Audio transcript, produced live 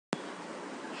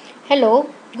Hello,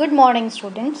 good morning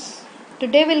students.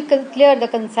 Today we'll clear the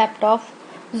concept of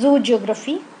zoo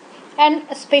geography and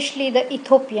especially the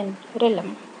Ethiopian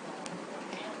realm.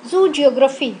 Zoo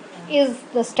geography is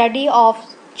the study of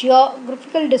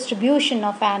geographical distribution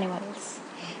of animals.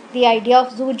 The idea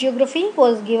of zoo geography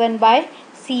was given by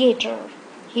Seattle.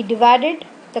 He divided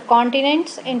the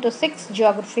continents into 6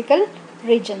 geographical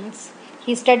regions.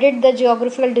 He studied the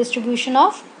geographical distribution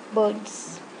of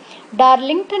birds.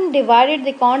 Darlington divided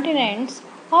the continents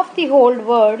of the whole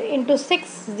world into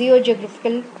 6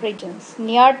 geographical regions: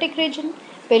 Nearctic region,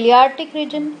 Palearctic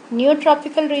region,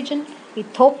 Neotropical region,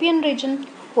 Ethiopian region,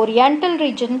 Oriental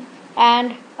region,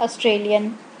 and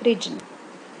Australian region.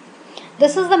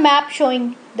 This is the map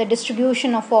showing the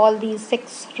distribution of all these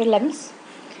 6 realms.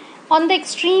 On the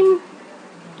extreme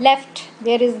left,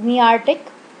 there is Nearctic,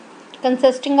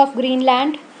 consisting of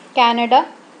Greenland, Canada,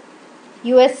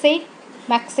 USA,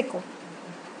 Mexico.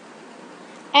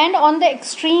 And on the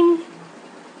extreme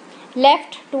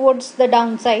left towards the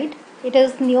downside, it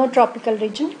is Neotropical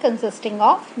region consisting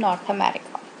of North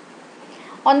America.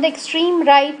 On the extreme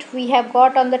right, we have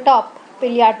got on the top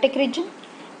Palearctic region.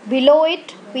 Below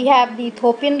it, we have the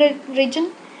Ethiopian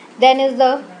region. Then is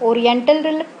the Oriental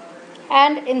realm.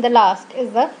 And in the last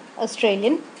is the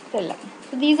Australian realm.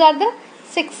 So these are the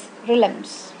 6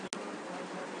 realms.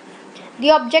 The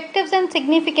objectives and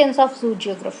significance of zoo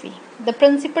geography. The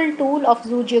principal tool of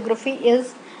zoo geography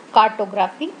is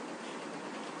cartography.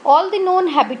 All the known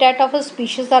habitat of a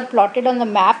species are plotted on the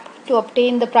map to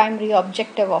obtain the primary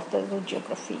objective of the zoo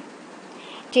geography.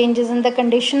 Changes in the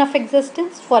condition of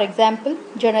existence, for example,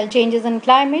 general changes in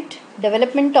climate,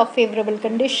 development of favorable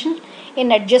condition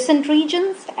in adjacent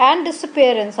regions, and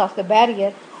disappearance of the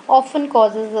barrier often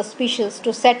causes the species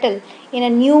to settle in a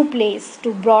new place,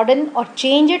 to broaden or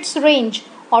change its range,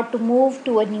 or to move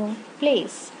to a new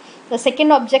place. The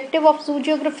second objective of zoo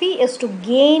geography is to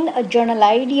gain a general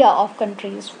idea of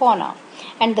country's fauna.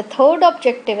 And the third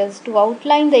objective is to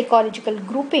outline the ecological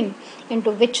grouping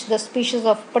into which the species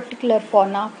of particular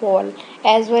fauna fall,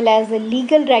 as well as the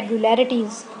legal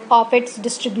regularities of its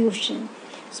distribution.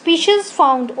 Species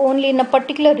found only in a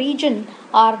particular region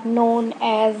are known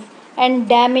as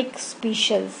endemic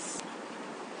species.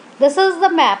 This is the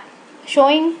map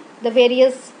showing the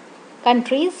various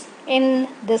countries in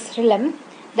this realm,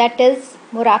 that is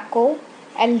Morocco,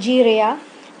 Algeria,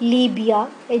 Libya,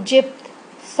 Egypt,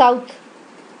 South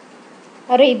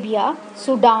Arabia,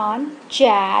 Sudan,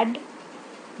 Chad,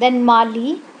 then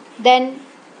Mali, then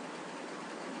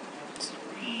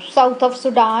south of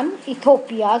Sudan,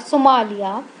 Ethiopia,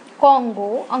 Somalia,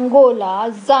 Congo,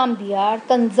 Angola, Zambia,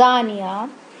 Tanzania.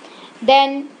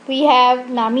 Then we have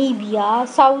Namibia,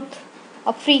 South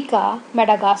Africa,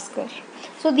 Madagascar.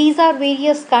 So these are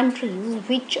various countries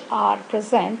which are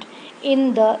present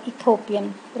in the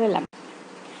Ethiopian realm.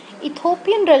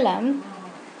 Ethiopian realm,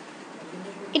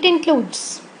 it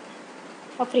includes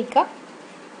Africa,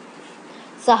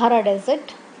 Sahara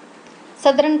Desert,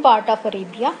 southern part of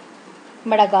Arabia,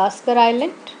 Madagascar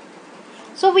Island.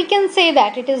 So we can say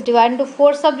that it is divided into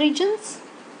 4 subregions.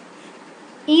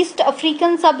 East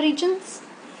African subregions.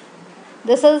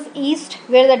 This is east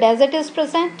where the desert is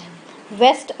present.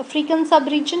 West African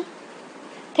subregion.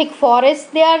 Thick forests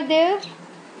they are there.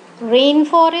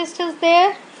 Rainforest is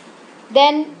there.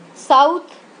 Then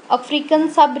South African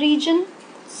subregion.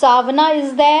 Savanna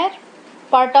is there.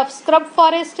 Part of scrub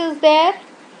forest is there.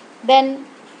 Then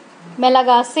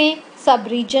Malagasy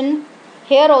subregion.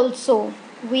 Here also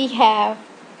we have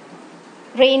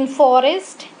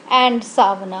rainforest and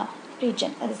savanna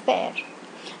region is there.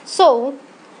 So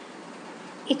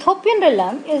Ethiopian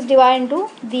realm is divided into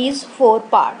these 4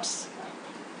 parts.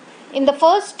 In the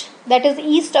first, that is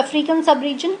East African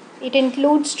subregion, it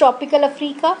includes tropical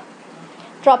Africa,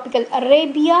 tropical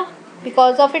Arabia,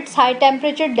 because of its high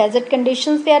temperature desert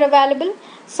conditions they are available.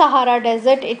 Sahara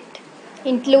Desert it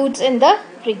includes in the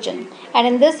region, and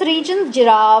in this region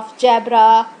giraffe,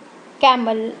 zebra,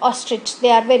 camel, ostrich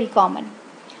they are very common.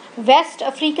 West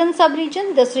African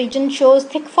subregion, this region shows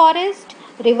thick forest.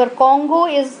 River Congo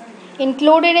is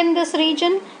included in this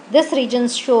region. This region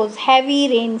shows heavy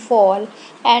rainfall,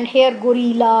 and here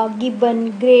gorilla,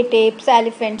 gibbon, great apes,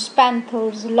 elephants,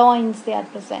 panthers, lions they are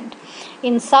present.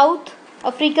 In South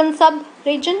African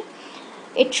sub-region,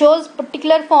 it shows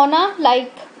particular fauna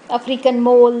like African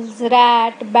moles,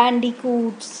 rat,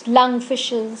 bandicoots,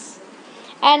 lungfishes.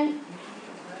 And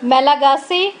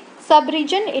Malagasy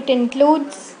sub-region, it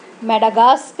includes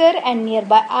Madagascar and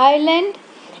nearby island,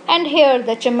 and here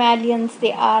the chameleons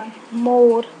they are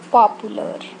more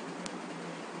popular.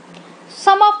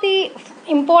 Some of the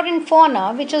important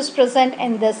fauna which is present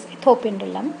in this Ethiopian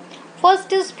realm.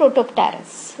 First is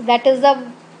Protopterus, that is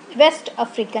the West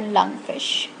African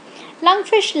lungfish.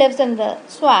 Lungfish lives in the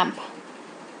swamp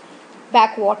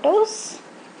backwaters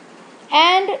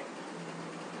and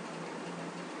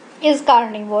is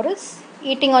carnivorous,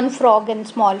 eating on frog and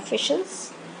small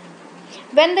fishes.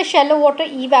 When the shallow water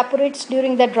evaporates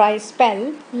during the dry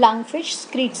spell, lungfish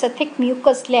secretes a thick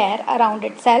mucus layer around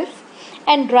itself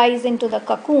and dries into the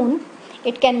cocoon.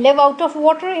 It can live out of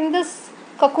water in this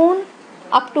cocoon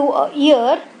up to a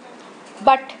year,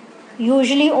 but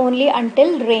usually only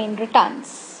until rain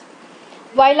returns.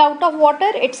 While out of water,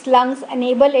 its lungs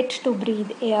enable it to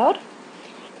breathe air.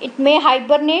 It may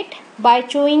hibernate by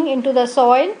chewing into the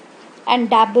soil and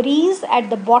debris at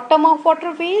the bottom of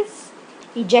waterways,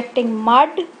 ejecting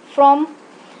mud from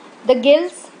the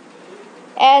gills.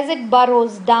 As it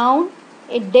burrows down,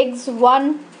 it digs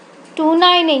 1 to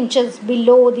 9 inches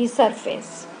below the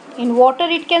surface. In water,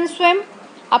 it can swim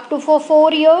up to for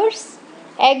 4 years.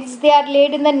 Eggs, they are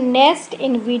laid in the nest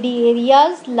in weedy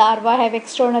areas. Larvae have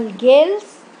external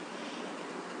gills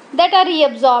that are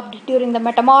reabsorbed during the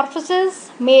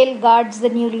metamorphosis. Male guards the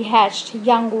newly hatched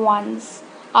young ones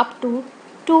up to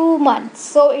 2 months.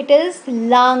 So it is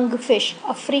lungfish,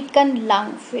 African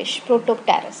lungfish,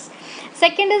 Protopterus.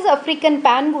 Second is African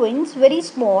penguins, very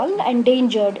small,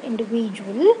 endangered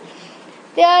individual.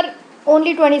 They are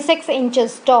only 26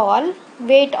 inches tall,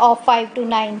 weight of 5 to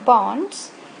 9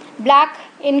 pounds, black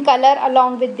in color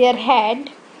along with their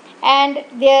head and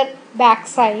their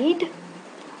backside.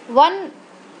 One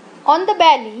on the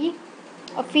belly,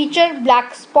 a featured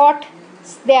black spots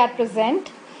they are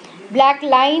present, black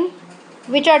line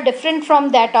which are different from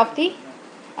that of the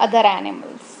other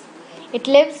animals. It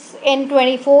lives in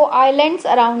 24 islands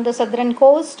around the southern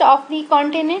coast of the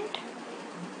continent.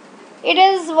 It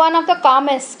is one of the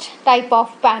calmest type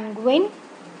of penguin.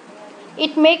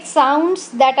 It makes sounds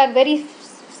that are very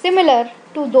similar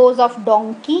to those of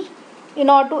donkey in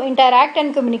order to interact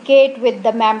and communicate with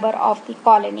the member of the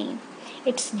colony.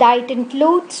 Its diet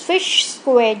includes fish,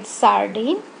 squid,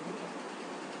 sardine.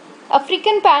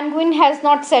 African penguin has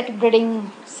not set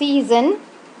breeding season.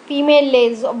 Female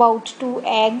lays about 2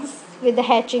 eggs with a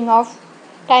hatching of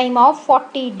time of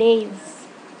 40 days.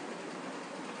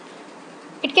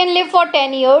 It can live for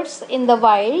 10 years in the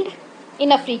wild.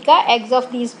 In Africa, eggs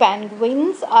of these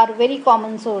penguins are a very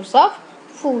common source of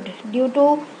food. Due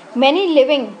to many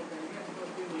living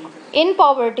in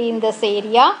poverty in this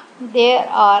area, there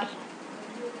are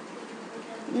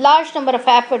large number of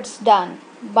efforts done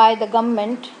by the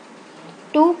government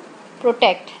to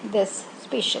protect this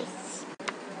species.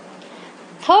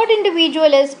 Third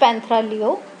individual is Panthera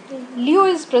leo. Leo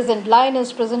is present, lion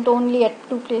is present only at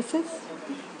 2 places.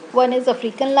 One is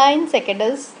African lion, second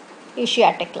is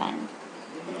Asiatic lion.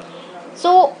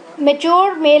 So,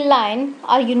 mature male lion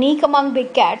are unique among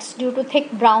big cats due to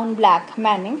thick brown-black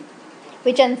manning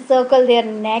which encircle their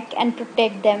neck and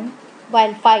protect them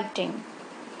while fighting.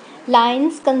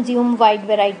 Lions consume wide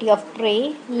variety of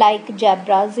prey like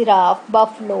zebra, giraffe,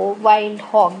 buffalo, wild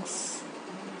hogs.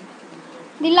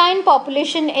 The lion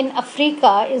population in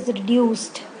Africa is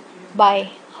reduced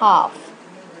by half.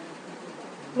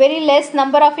 Very less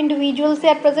number of individuals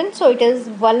are present, so it is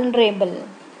vulnerable.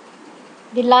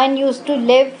 The lion used to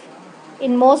live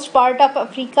in most part of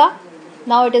Africa.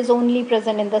 Now it is only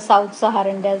present in the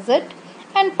Sub-Saharan desert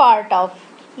and part of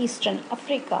Eastern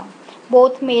Africa.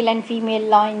 Both male and female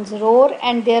lions roar,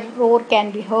 and their roar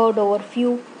can be heard over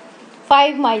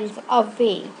 5 miles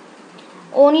away.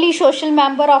 Only social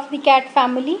member of the cat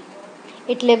family.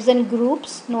 It lives in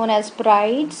groups known as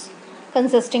prides,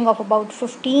 consisting of about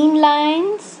 15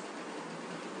 lions.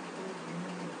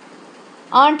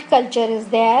 Ant culture is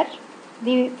there.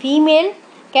 The female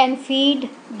can feed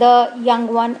the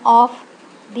young one of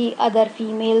the other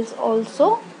females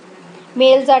also.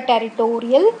 Males are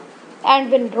territorial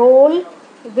and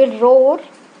will roar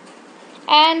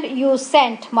and use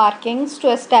scent markings to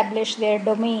establish their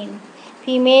domain.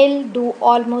 Female do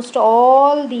almost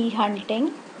all the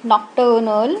hunting,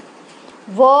 nocturnal,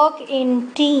 work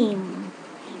in team.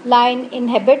 Lion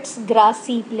inhabits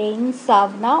grassy plains,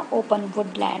 savanna, open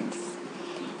woodlands.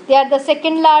 They are the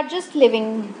second largest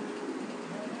living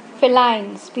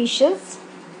feline species,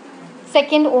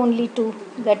 second only to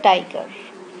the tiger.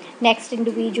 Next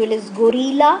individual is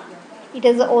gorilla. It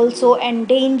is also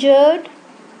endangered.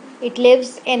 It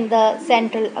lives in the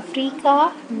Central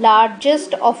Africa,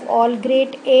 largest of all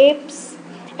great apes.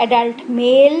 Adult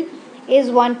male is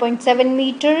 1.7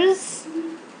 meters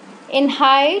in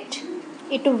height.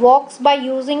 It walks by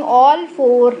using all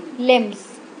 4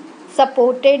 limbs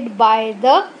supported by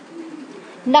the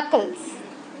knuckles.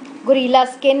 Gorilla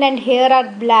skin and hair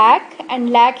are black and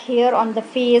lack hair on the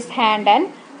face, hand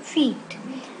and feet.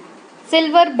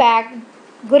 Silverback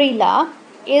gorilla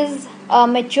is a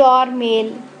mature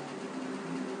male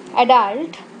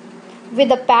adult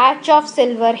with a patch of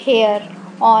silver hair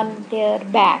on their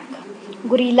back.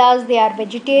 Gorillas, they are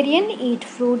vegetarian, eat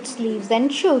fruits, leaves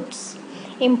and shoots.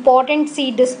 Important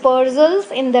seed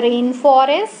dispersals in the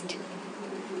rainforest,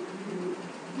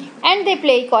 and they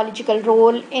play ecological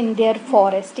role in their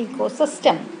forest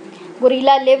ecosystem.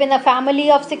 Gorilla live in a family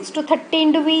of 6 to 30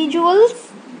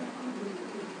 individuals.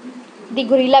 The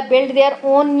gorilla build their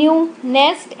own new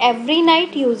nest every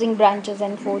night using branches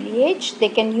and foliage. They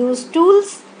can use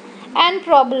tools and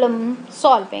problem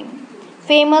solving.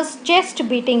 Famous chest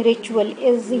beating ritual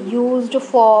is used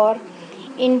for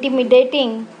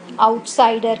intimidating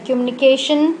outsider,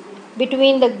 communication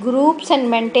between the groups and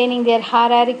maintaining their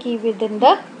hierarchy within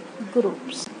the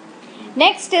groups.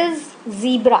 Next is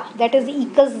zebra, that is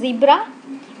Ecus zebra.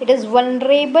 It is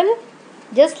vulnerable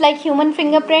just like human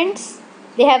fingerprints.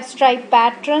 They have stripe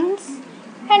patterns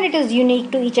and it is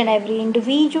unique to each and every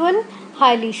individual.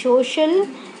 Highly social,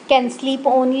 can sleep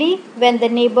only when the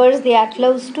neighbors they are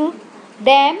close to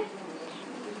them.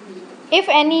 If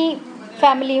any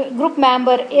family group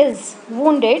member is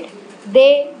wounded,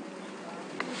 they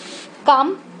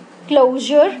come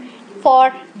closer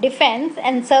for defense,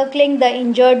 encircling the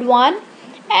injured one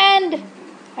and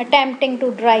attempting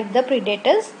to drive the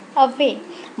predators away.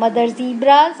 Mother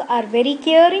zebras are very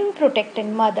caring,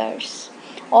 protecting mothers.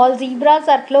 All zebras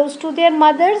are close to their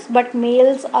mothers, but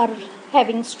males are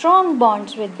having strong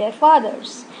bonds with their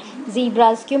fathers.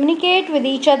 Zebras communicate with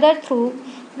each other through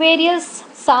various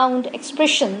sound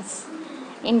expressions,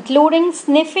 including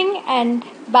sniffing and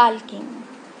barking.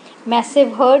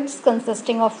 Massive herds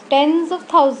consisting of tens of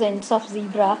thousands of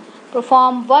zebra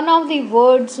perform one of the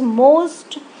world's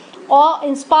most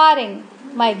awe-inspiring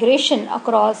migration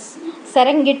across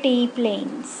Serengeti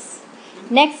plains.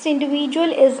 Next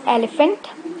individual is elephant,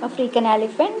 African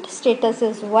elephant. Status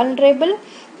is vulnerable.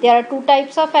 There are two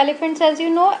types of elephants, as you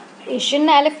know, Asian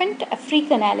elephant,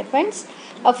 African elephants.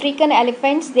 African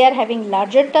elephants, they are having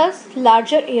larger tusks,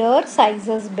 larger ear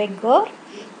sizes bigger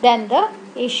than the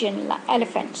Asian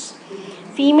elephants.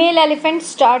 Female elephant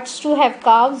starts to have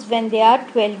calves when they are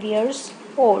 12 years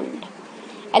old.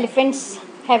 Elephants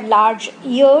have large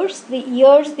ears. The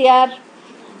ears, they are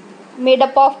made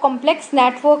up of complex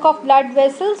network of blood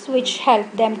vessels which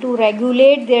help them to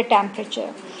regulate their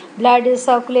temperature. Blood is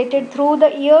circulated through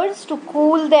the ears to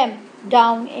cool them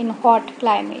down in hot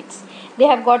climates. They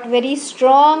have got very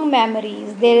strong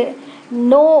memories. They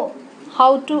know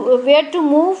where to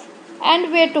move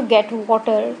and where to get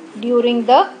water during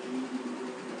the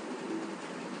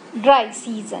dry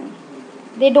season.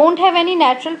 They don't have any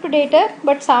natural predator,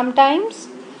 but sometimes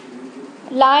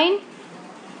lion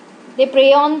they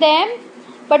prey on them,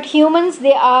 but humans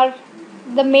they are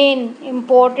the main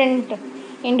important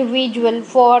individual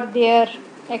for their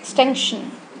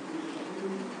extinction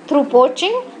through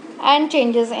poaching and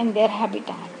changes in their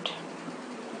habitat.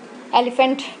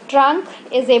 Elephant trunk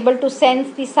is able to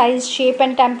sense the size, shape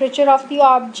and temperature of the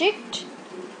object,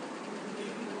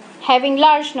 having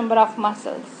large number of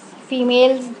muscles.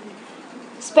 Females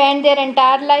spend their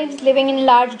entire lives living in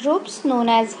large groups known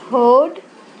as herd.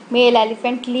 Male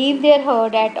elephant leave their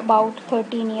herd at about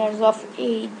 13 years of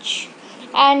age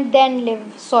and then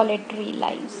live solitary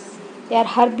lives. They are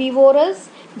herbivorous.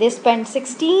 They spend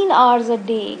 16 hours a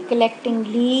day collecting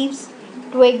leaves,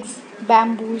 twigs,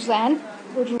 bamboos and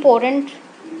important.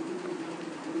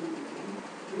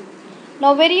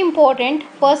 Now very important,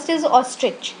 first is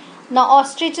ostrich. Now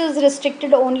ostrich is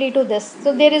restricted only to this.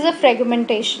 So there is a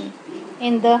fragmentation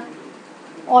in the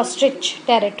ostrich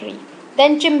territory.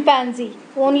 Then chimpanzee,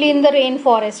 only in the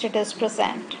rainforest it is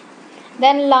present.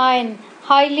 Then lion,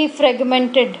 highly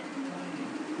fragmented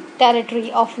territory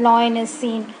of lion is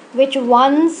seen, which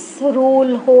once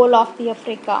ruled whole of the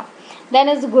Africa. Then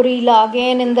is gorilla,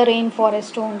 again in the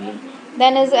rainforest only.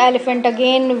 Then is elephant,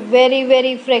 again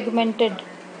very fragmented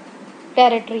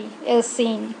territory is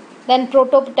seen. Then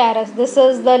Protopterus, this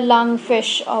is the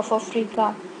lungfish of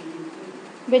Africa,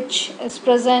 which is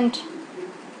present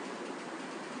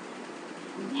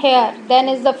here. Then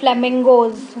is the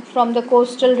flamingos from the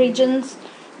coastal regions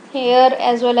here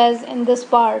as well as in this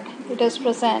part it is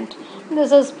present.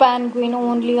 This is penguin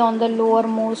only on the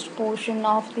lowermost portion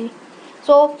of the.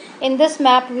 So in this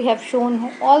map we have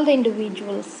shown all the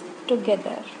individuals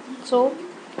together. So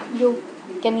you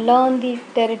can learn the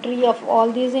territory of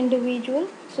all these individuals.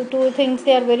 So two things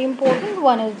they are very important.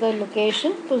 One is the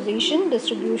location, position,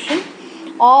 distribution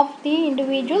of the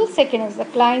individual. Second is the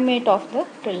climate of the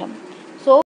realm.